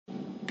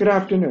Good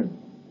afternoon.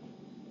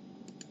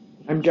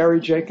 I'm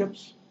Garry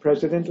Jacobs,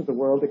 President of the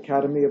World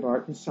Academy of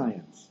Art and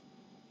Science.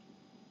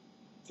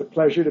 It's a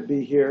pleasure to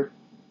be here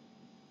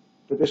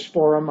for this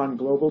forum on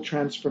global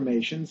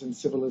transformations and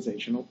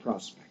civilizational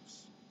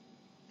prospects.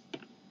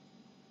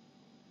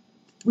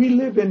 We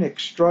live in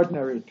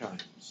extraordinary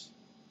times,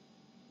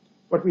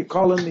 what we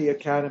call in the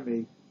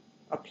Academy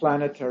a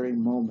planetary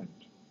moment.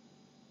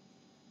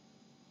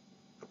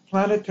 A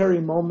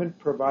planetary moment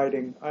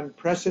providing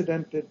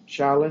unprecedented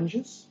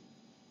challenges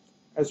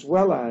as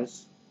well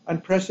as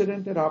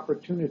unprecedented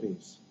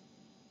opportunities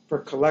for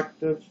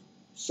collective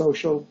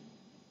social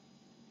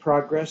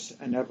progress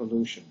and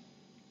evolution.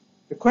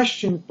 The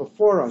question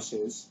before us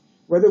is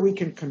whether we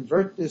can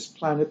convert this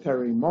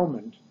planetary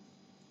moment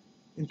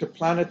into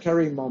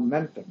planetary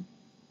momentum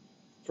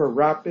for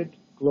rapid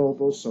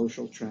global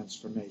social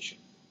transformation.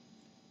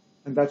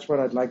 And that's what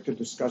I'd like to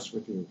discuss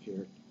with you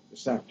here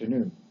this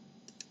afternoon.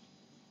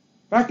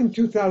 Back in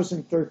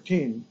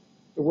 2013,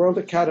 the World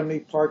Academy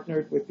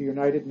partnered with the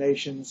United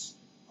Nations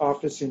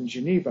office in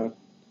Geneva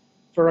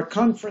for a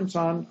conference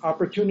on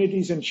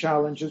opportunities and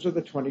challenges of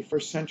the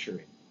 21st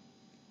century,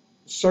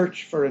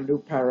 search for a new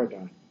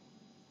paradigm.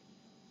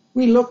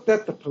 We looked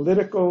at the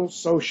political,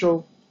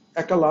 social,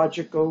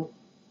 ecological,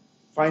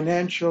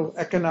 financial,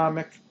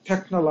 economic,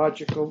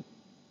 technological,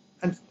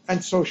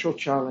 and social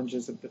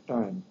challenges at the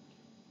time.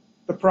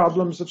 The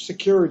problems of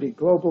security,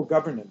 global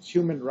governance,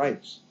 human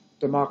rights,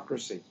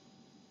 democracy.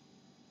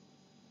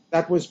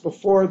 That was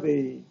before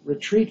the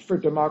retreat for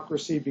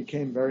democracy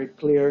became very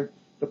clear.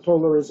 The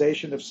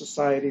polarization of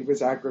society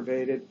was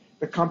aggravated.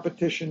 The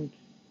competition,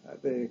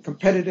 the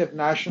competitive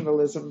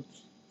nationalism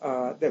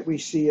that we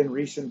see in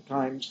recent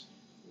times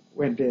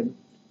went in.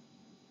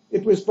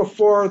 It was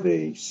before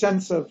the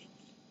sense of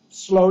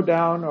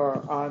slowdown or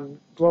on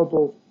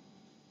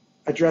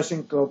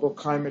addressing global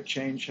climate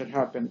change had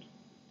happened.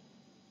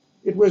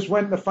 It was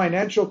when the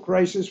financial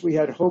crisis, we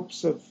had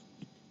hopes of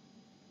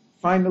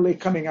finally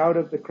coming out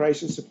of the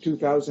crisis of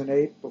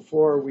 2008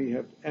 before we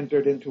have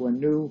entered into a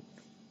new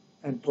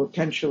and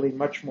potentially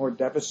much more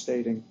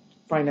devastating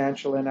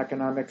financial and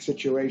economic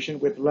situation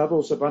with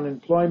levels of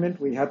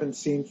unemployment we haven't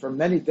seen for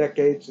many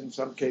decades, in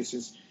some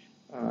cases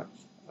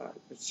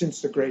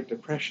since the Great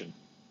Depression.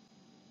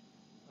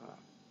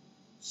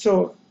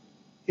 So,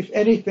 if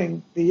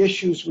anything, the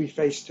issues we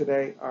face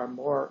today are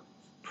more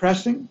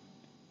pressing,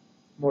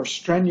 more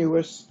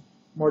strenuous,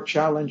 more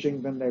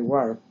challenging than they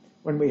were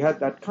when we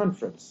had that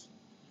conference.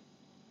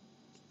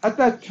 At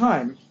that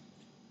time,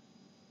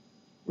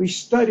 we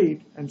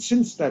studied, and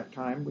since that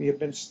time, we have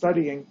been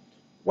studying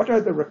what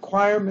are the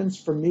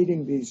requirements for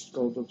meeting these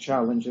global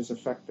challenges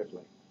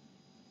effectively.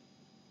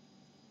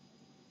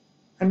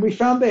 And we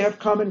found they have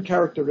common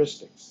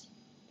characteristics.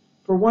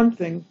 For one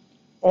thing,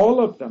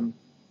 all of them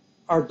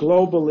are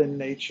global in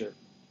nature.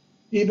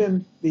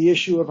 Even the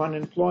issue of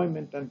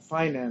unemployment and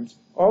finance,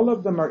 all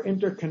of them are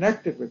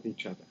interconnected with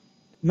each other.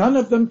 None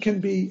of them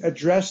can be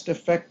addressed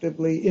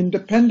effectively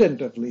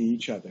independent of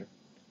each other,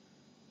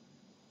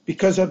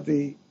 because of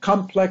the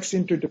complex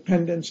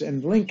interdependence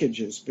and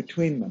linkages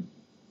between them.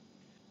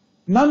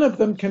 None of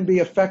them can be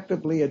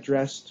effectively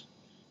addressed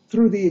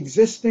through the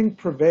existing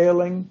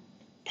prevailing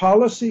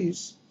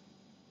policies,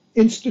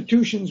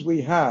 institutions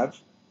we have,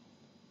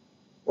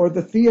 or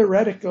the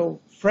theoretical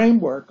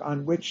framework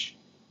on which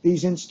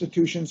these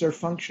institutions are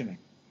functioning.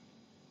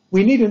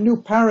 We need a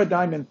new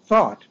paradigm in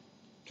thought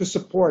to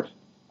support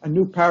a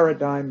new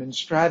paradigm in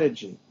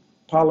strategy,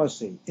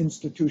 policy,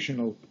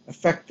 institutional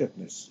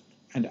effectiveness,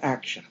 and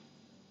action.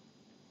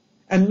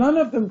 And none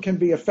of them can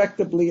be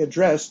effectively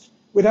addressed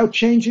without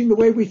changing the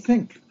way we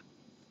think.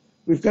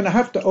 We're going to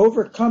have to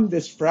overcome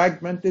this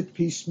fragmented,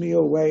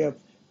 piecemeal way of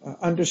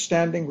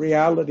understanding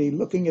reality,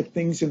 looking at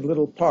things in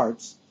little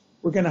parts.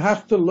 We're going to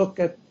have to look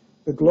at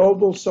the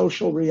global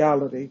social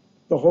reality,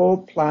 the whole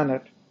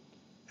planet,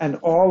 and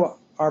all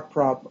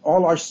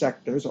our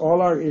sectors,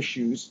 all our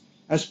issues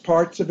as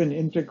parts of an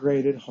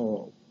integrated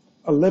whole,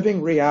 a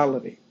living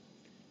reality.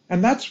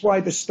 And that's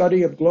why the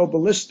study of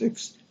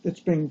globalistics that's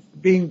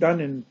being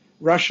done in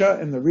Russia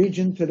and the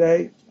region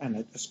today,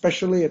 and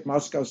especially at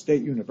Moscow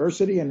State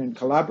University and in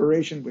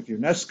collaboration with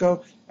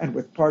UNESCO and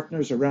with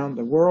partners around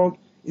the world,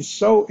 is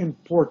so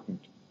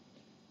important.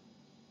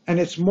 And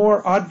it's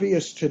more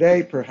obvious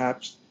today,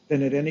 perhaps,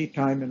 than at any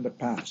time in the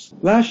past.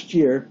 Last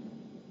year,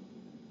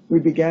 we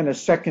began a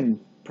second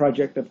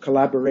project of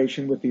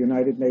collaboration with the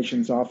United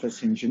Nations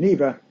office in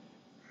Geneva,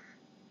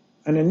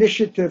 an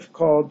initiative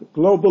called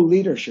Global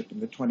Leadership in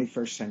the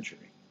 21st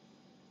Century.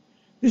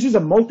 This is a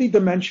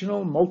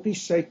multidimensional,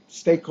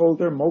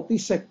 multi-stakeholder,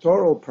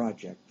 multi-sectoral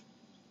project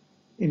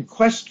in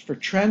quest for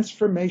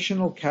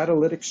transformational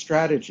catalytic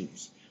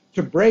strategies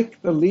to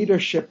break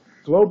the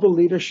global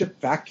leadership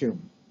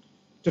vacuum,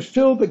 to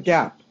fill the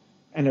gap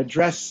and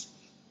address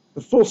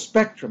the full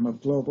spectrum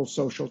of global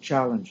social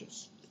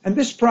challenges. And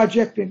this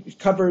project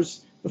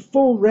covers the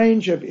full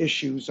range of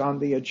issues on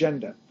the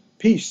agenda: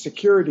 peace,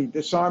 security,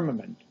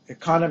 disarmament,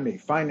 economy,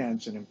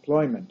 finance and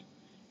employment,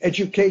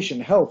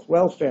 education, health,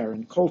 welfare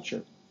and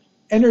culture,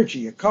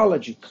 energy,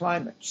 ecology,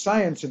 climate,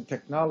 science and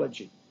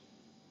technology,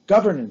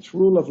 governance,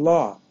 rule of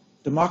law,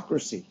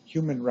 democracy,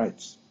 human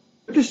rights.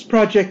 But this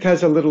project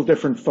has a little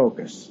different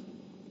focus.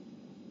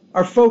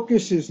 Our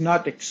focus is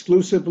not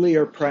exclusively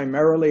or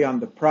primarily on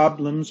the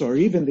problems or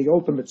even the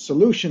ultimate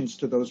solutions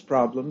to those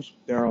problems.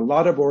 There are a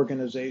lot of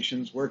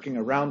organizations working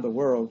around the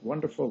world,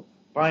 wonderful,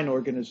 fine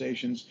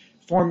organizations,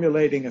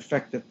 formulating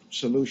effective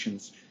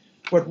solutions.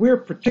 What we're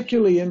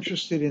particularly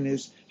interested in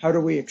is how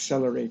do we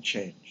accelerate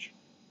change?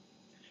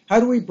 How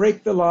do we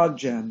break the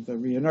logjam,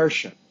 the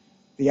inertia,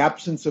 the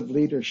absence of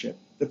leadership,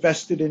 the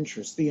vested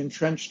interests, the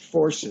entrenched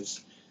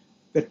forces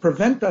that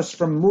prevent us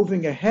from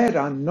moving ahead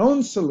on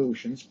known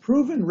solutions,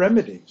 proven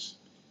remedies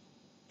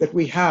that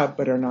we have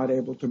but are not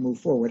able to move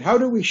forward? How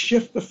do we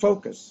shift the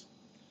focus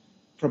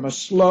from a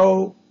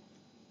slow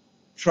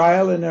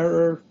trial and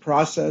error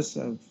process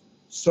of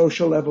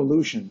social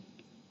evolution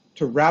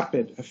to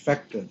rapid,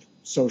 effective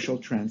social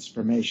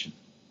transformation?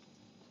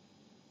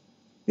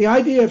 The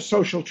idea of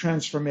social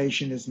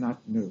transformation is not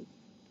new.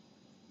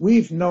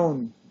 We've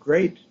known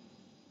great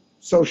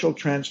social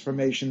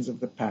transformations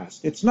of the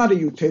past. It's not a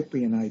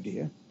utopian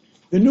idea.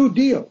 The New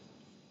Deal,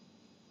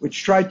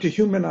 which tried to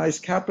humanize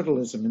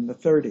capitalism in the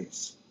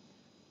 30s,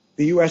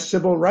 the US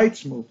Civil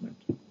Rights Movement,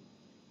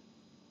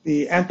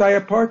 the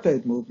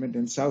anti-apartheid movement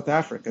in South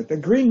Africa, the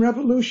Green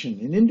Revolution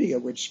in India,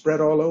 which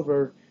spread all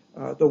over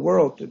the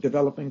world to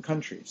developing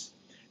countries,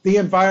 the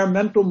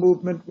environmental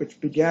movement,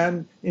 which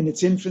began in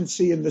its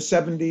infancy in the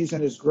 70s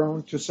and has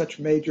grown to such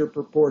major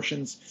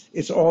proportions,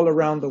 it's all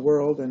around the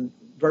world and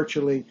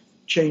virtually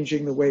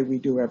changing the way we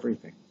do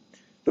everything.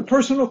 The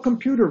personal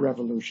computer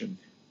revolution,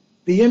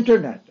 the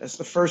internet as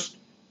the first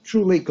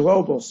truly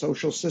global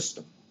social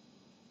system,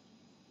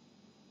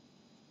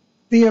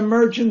 the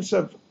emergence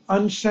of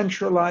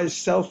uncentralized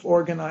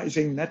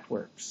self-organizing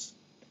networks,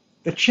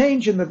 the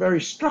change in the very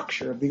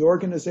structure of the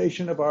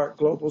organization of our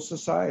global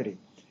society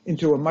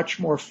into a much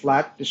more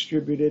flat,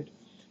 distributed,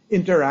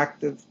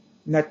 interactive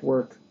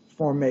network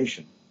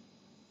formation.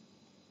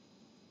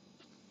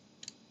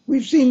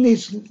 We've seen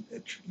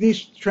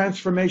these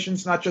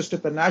transformations not just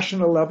at the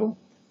national level,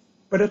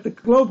 but at the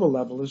global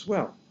level as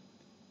well.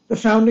 The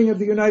founding of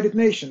the United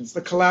Nations,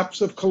 the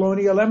collapse of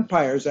colonial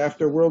empires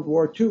after World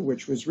War II,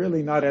 which was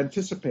really not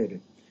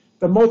anticipated,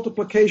 the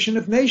multiplication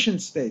of nation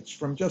states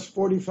from just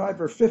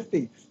 45 or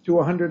 50 to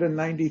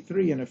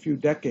 193 in a few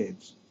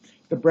decades,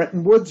 the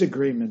Bretton Woods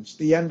agreements,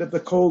 the end of the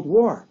Cold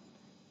War,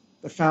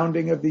 the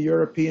founding of the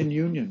European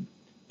Union,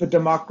 the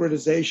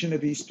democratization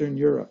of Eastern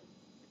Europe,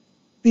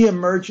 the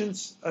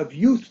emergence of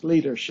youth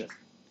leadership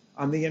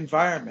on the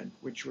environment,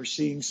 which we're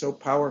seeing so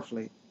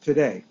powerfully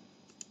today.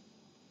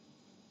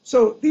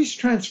 So these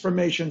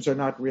transformations are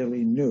not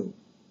really new,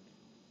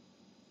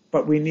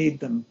 but we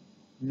need them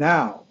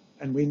now,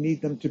 and we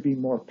need them to be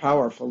more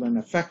powerful and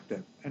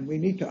effective, and we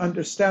need to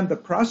understand the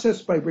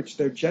process by which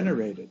they're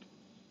generated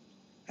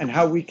and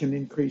how we can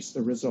increase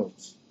the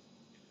results.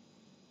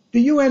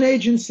 The UN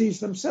agencies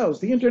themselves,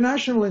 the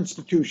international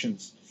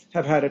institutions,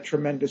 have had a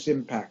tremendous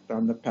impact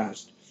on the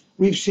past.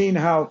 We've seen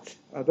how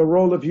the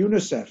role of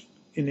UNICEF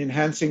in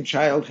enhancing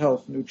child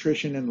health,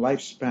 nutrition, and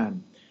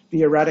lifespan,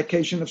 the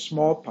eradication of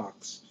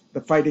smallpox,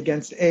 the fight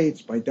against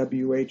AIDS by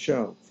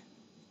WHO,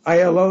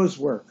 ILO's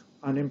work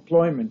on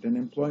employment and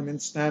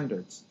employment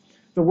standards,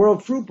 the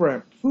World Food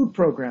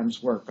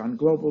Programme's work on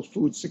global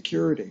food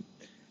security,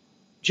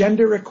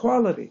 gender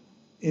equality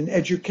in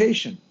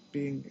education,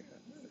 being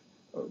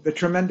the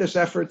tremendous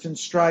efforts and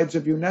strides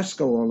of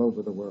UNESCO all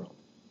over the world,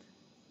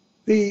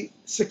 the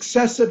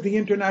success of the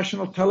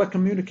International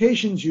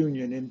Telecommunications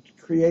Union in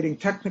creating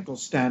technical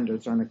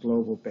standards on a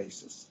global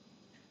basis,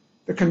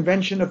 the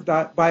Convention of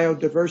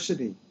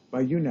Biodiversity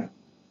by UNEP,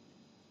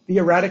 the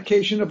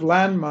eradication of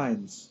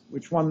landmines,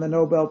 which won the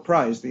Nobel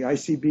Prize, the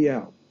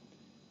ICBL,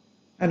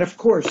 and of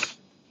course,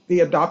 the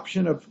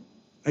adoption of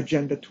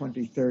Agenda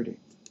 2030.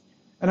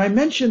 And I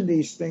mention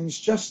these things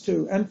just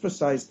to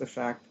emphasize the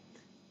fact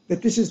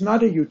that this is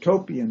not a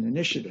utopian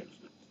initiative.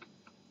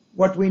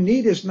 What we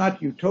need is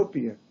not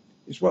utopia.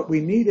 What we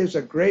need is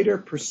a greater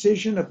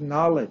precision of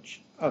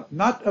knowledge,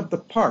 not of the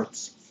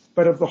parts,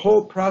 but of the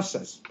whole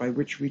process by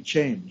which we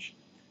change.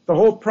 The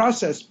whole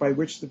process by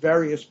which the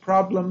various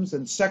problems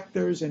and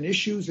sectors and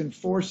issues and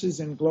forces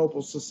in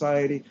global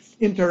society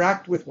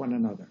interact with one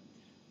another.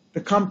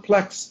 The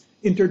complex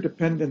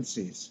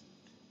interdependencies,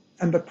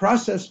 and the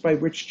process by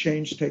which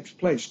change takes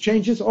place.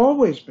 Change has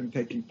always been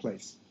taking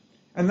place.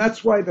 And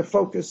that's why the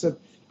focus of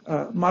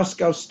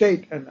Moscow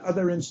State and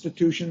other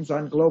institutions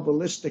on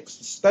globalistics,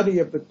 the study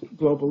of the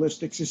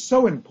globalistics, is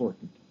so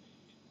important.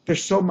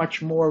 There's so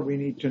much more we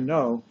need to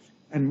know,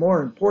 and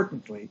more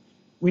importantly,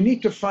 we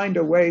need to find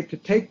a way to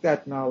take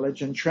that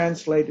knowledge and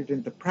translate it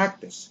into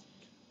practice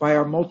by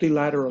our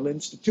multilateral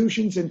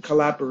institutions in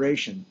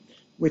collaboration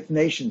with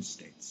nation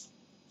states.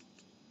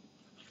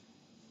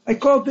 I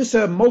called this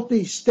a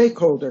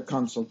multi-stakeholder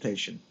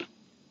consultation.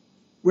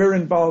 We're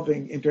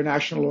involving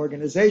international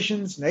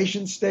organizations,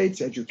 nation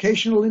states,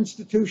 educational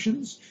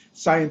institutions,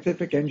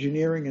 scientific,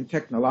 engineering, and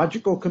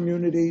technological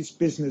communities,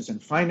 business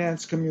and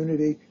finance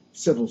community,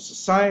 civil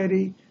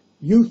society,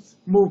 youth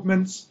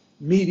movements,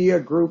 media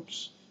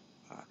groups,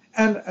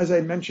 and, as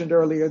I mentioned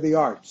earlier, the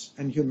arts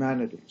and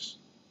humanities.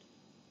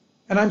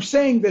 And I'm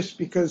saying this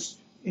because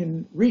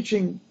in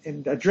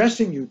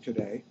addressing you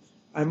today,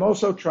 I'm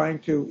also trying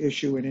to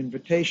issue an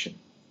invitation.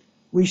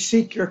 We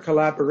seek your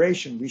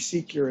collaboration, we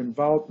seek your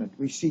involvement,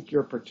 we seek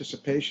your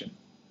participation.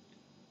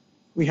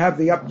 We have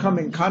the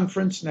upcoming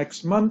conference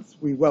next month.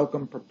 We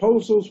welcome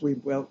proposals, we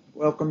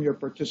welcome your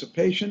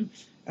participation,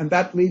 and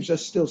that leaves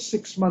us still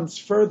 6 months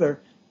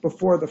further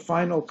before the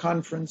final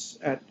conference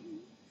at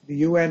the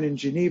UN in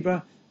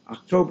Geneva,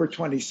 October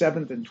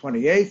 27th and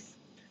 28th,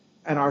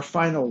 and our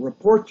final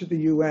report to the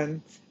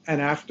UN,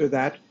 and after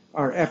that,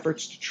 our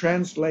efforts to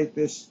translate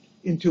this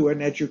into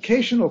an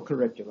educational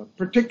curriculum,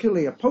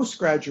 particularly a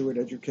postgraduate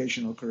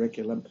educational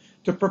curriculum,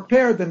 to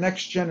prepare the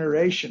next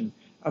generation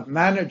of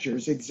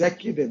managers,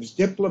 executives,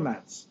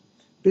 diplomats,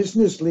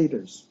 business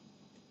leaders,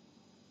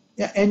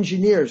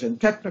 engineers and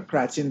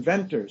technocrats,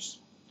 inventors,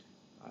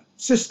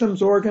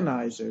 systems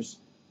organizers,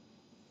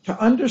 to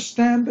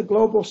understand the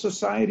global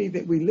society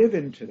that we live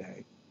in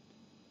today,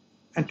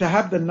 and to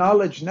have the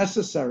knowledge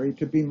necessary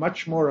to be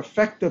much more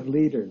effective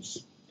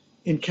leaders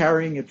in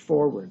carrying it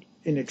forward,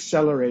 in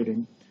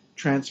accelerating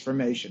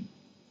transformation.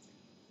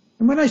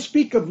 And when I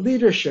speak of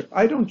leadership,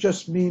 I don't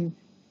just mean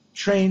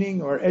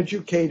training or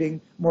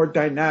educating more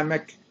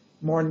dynamic,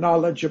 more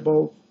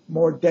knowledgeable,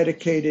 more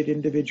dedicated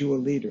individual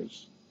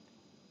leaders.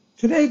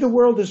 Today, the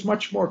world is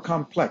much more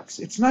complex.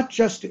 It's not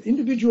just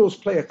individuals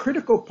play a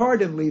critical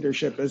part in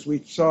leadership, as we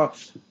saw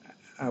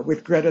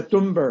with Greta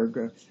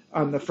Thunberg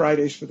on the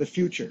Fridays for the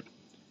Future.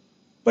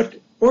 But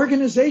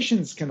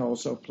organizations can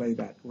also play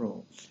that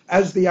role,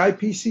 as the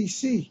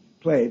IPCC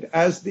played,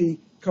 as the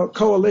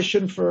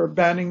Coalition for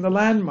Banning the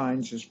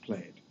Landmines has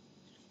played.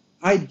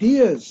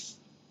 Ideas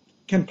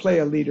can play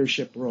a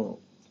leadership role,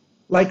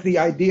 like the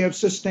idea of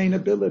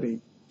sustainability,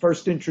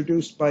 first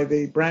introduced by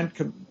the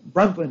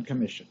Brundtland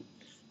Commission,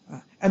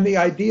 and the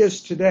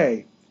ideas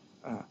today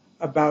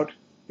about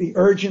the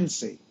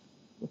urgency,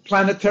 the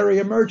planetary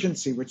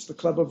emergency, which the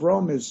Club of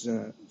Rome is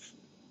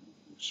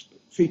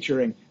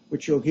featuring,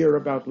 which you'll hear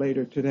about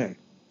later today.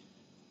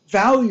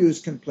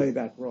 Values can play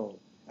that role,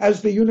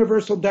 as the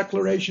Universal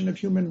Declaration of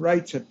Human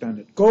Rights have done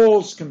it.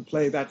 Goals can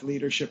play that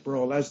leadership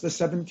role, as the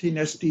 17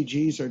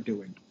 SDGs are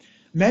doing.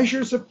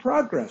 Measures of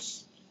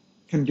progress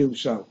can do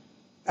so,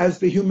 as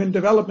the Human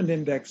Development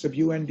Index of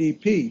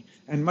UNDP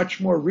and much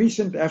more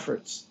recent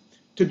efforts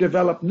to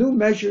develop new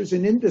measures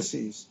and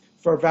indices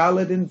for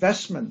valid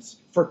investments,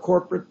 for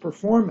corporate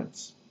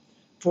performance,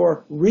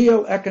 for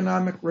real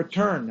economic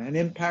return and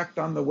impact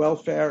on the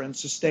welfare and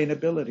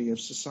sustainability of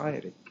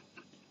society.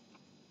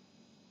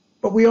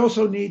 But we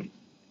also need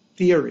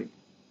theory.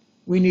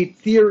 We need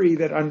theory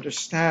that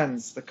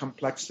understands the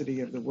complexity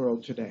of the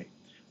world today.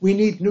 We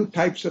need new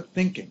types of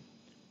thinking,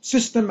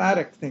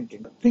 systematic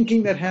thinking,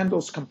 thinking that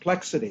handles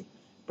complexity,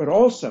 but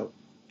also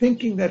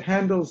thinking that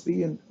handles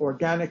the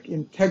organic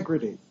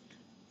integrity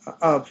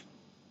of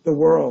the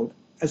world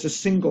as a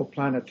single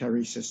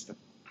planetary system.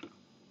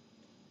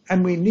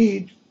 And we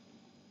need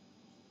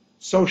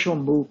social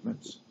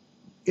movements.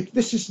 If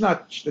this is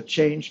not, the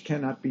change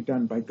cannot be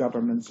done by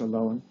governments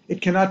alone.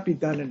 It cannot be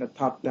done in a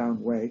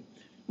top-down way.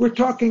 We're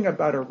talking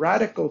about a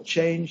radical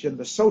change in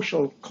the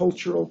social,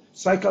 cultural,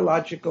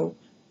 psychological,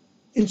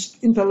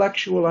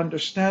 intellectual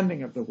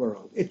understanding of the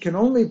world. It can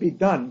only be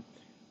done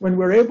when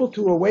we're able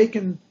to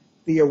awaken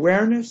the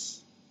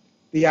awareness,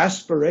 the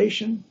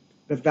aspiration,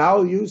 the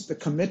values, the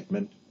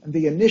commitment, and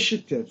the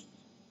initiative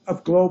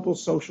of global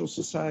social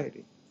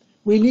society.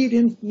 We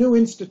need new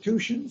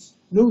institutions,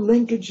 new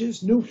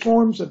linkages, new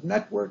forms of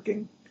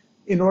networking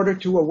in order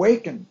to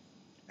awaken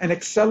and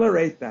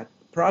accelerate that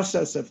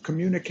process of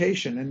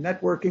communication and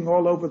networking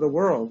all over the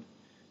world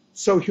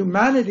so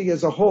humanity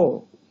as a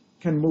whole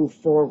can move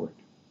forward.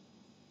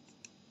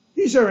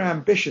 These are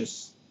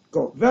ambitious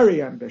goals,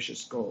 very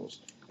ambitious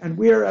goals, and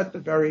we are at the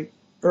very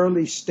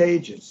early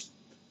stages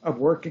of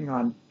working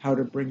on how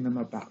to bring them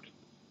about.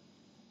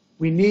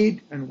 We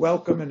need and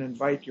welcome and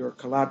invite your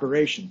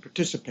collaboration,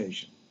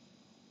 participation.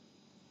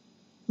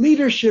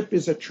 Leadership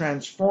is a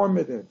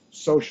transformative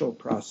social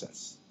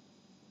process.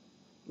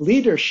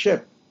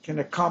 Leadership can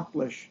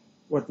accomplish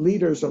what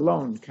leaders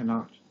alone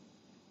cannot.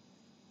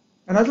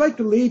 And I'd like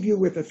to leave you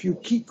with a few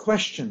key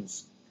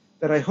questions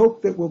that I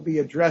hope that will be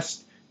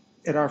addressed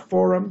at our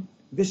forum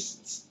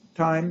this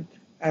time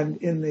and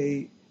in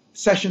the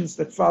sessions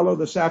that follow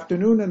this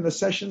afternoon and the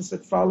sessions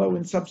that follow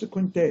in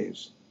subsequent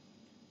days.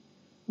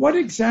 What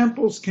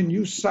examples can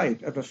you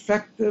cite of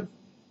effective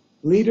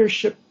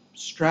leadership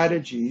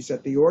strategies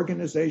at the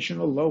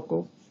organizational,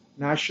 local,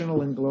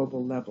 national, and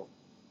global level?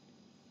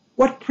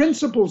 What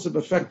principles of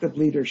effective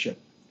leadership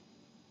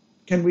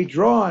can we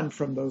draw on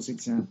from those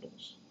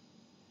examples?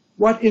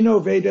 What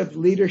innovative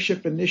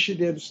leadership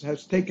initiatives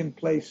has taken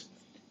place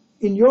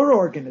in your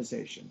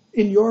organization,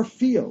 in your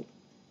field,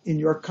 in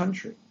your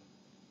country,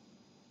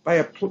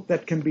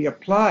 that can be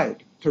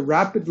applied to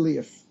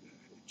rapidly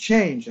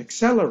change,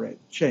 accelerate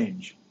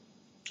change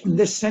in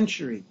this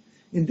century,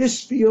 in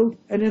this field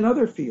and in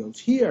other fields,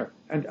 here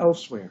and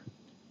elsewhere?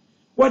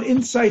 What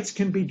insights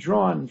can be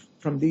drawn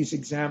from these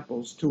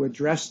examples to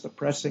address the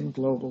pressing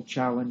global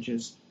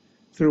challenges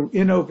through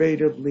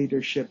innovative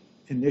leadership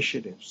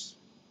initiatives?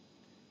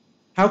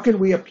 How can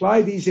we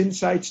apply these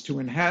insights to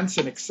enhance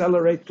and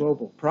accelerate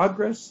global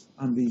progress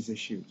on these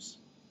issues?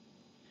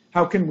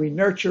 How can we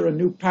nurture a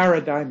new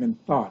paradigm in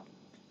thought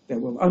that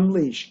will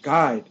unleash,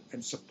 guide,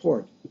 and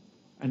support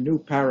a new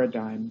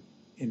paradigm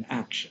in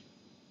action?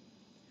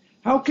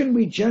 How can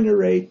we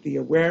generate the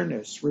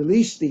awareness,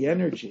 release the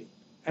energy,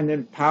 and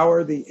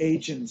empower the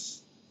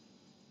agents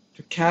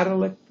to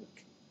catalyze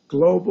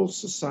global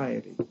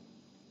society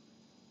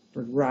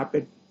for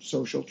rapid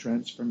social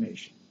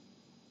transformation?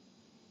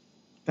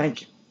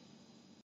 Thank you.